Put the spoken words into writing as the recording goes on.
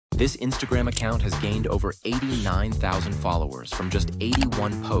This Instagram account has gained over 89,000 followers from just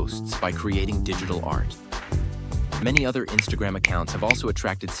 81 posts by creating digital art. Many other Instagram accounts have also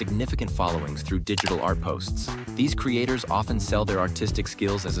attracted significant followings through digital art posts. These creators often sell their artistic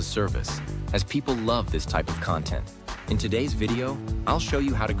skills as a service, as people love this type of content. In today's video, I'll show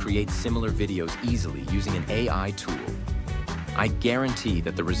you how to create similar videos easily using an AI tool. I guarantee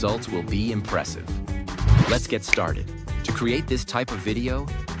that the results will be impressive. Let's get started. To create this type of video,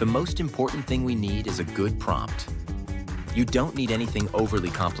 the most important thing we need is a good prompt. You don't need anything overly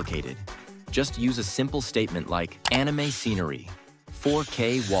complicated. Just use a simple statement like anime scenery,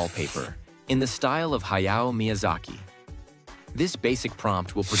 4K wallpaper, in the style of Hayao Miyazaki. This basic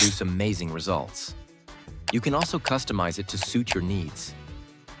prompt will produce amazing results. You can also customize it to suit your needs.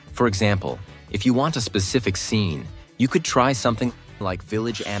 For example, if you want a specific scene, you could try something like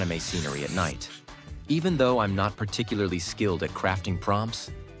village anime scenery at night. Even though I'm not particularly skilled at crafting prompts,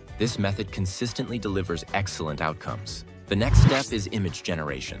 this method consistently delivers excellent outcomes. The next step is image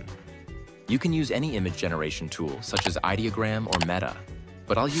generation. You can use any image generation tool, such as Ideogram or Meta,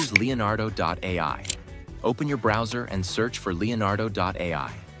 but I'll use Leonardo.ai. Open your browser and search for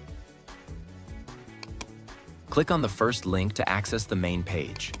Leonardo.ai. Click on the first link to access the main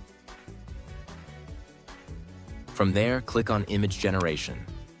page. From there, click on Image Generation.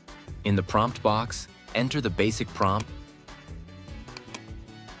 In the prompt box, enter the basic prompt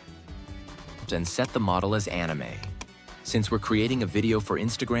and set the model as anime. Since we're creating a video for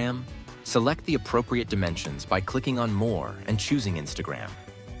Instagram, select the appropriate dimensions by clicking on More and choosing Instagram.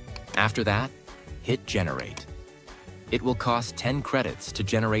 After that, hit Generate. It will cost 10 credits to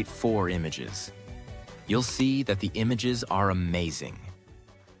generate 4 images. You'll see that the images are amazing.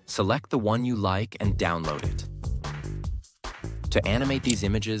 Select the one you like and download it. To animate these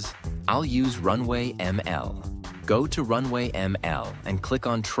images, I'll use Runway ML. Go to Runway ML and click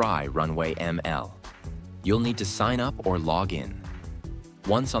on Try Runway ML. You'll need to sign up or log in.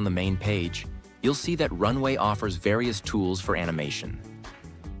 Once on the main page, you'll see that Runway offers various tools for animation.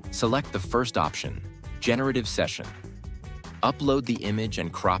 Select the first option, Generative Session. Upload the image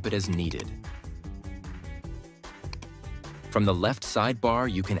and crop it as needed. From the left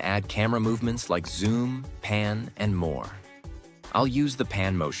sidebar, you can add camera movements like zoom, pan, and more. I'll use the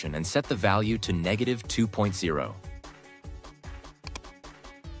pan motion and set the value to -2.0.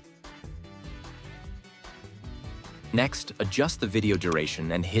 Next, adjust the video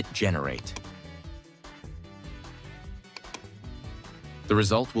duration and hit Generate. The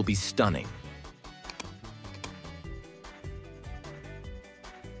result will be stunning.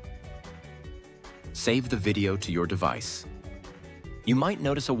 Save the video to your device. You might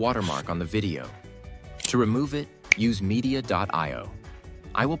notice a watermark on the video. To remove it, use media.io.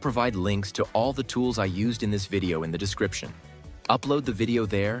 I will provide links to all the tools I used in this video in the description. Upload the video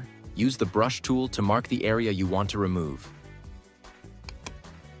there. Use the brush tool to mark the area you want to remove.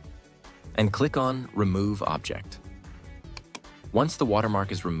 And click on Remove Object. Once the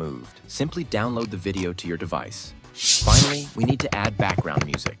watermark is removed, simply download the video to your device. Finally, we need to add background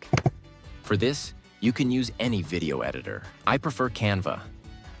music. For this, you can use any video editor. I prefer Canva.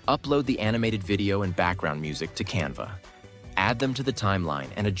 Upload the animated video and background music to Canva. Add them to the timeline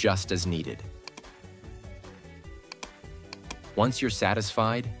and adjust as needed. Once you're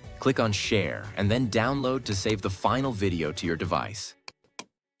satisfied, click on Share and then download to save the final video to your device.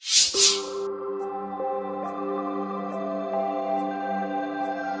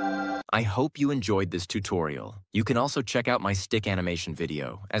 I hope you enjoyed this tutorial. You can also check out my stick animation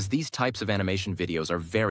video, as these types of animation videos are very